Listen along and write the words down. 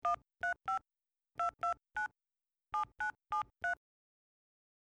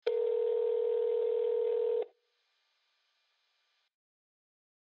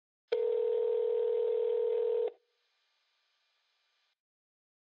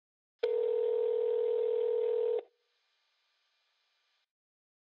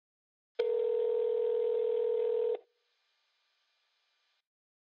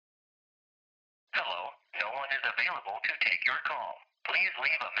available to take your call. Please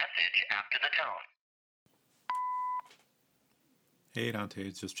leave a message after the tone. Hey Dante,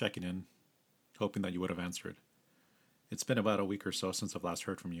 it's just checking in, hoping that you would have answered. It's been about a week or so since I've last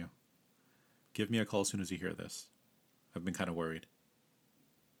heard from you. Give me a call as soon as you hear this. I've been kind of worried.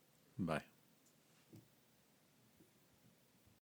 Bye.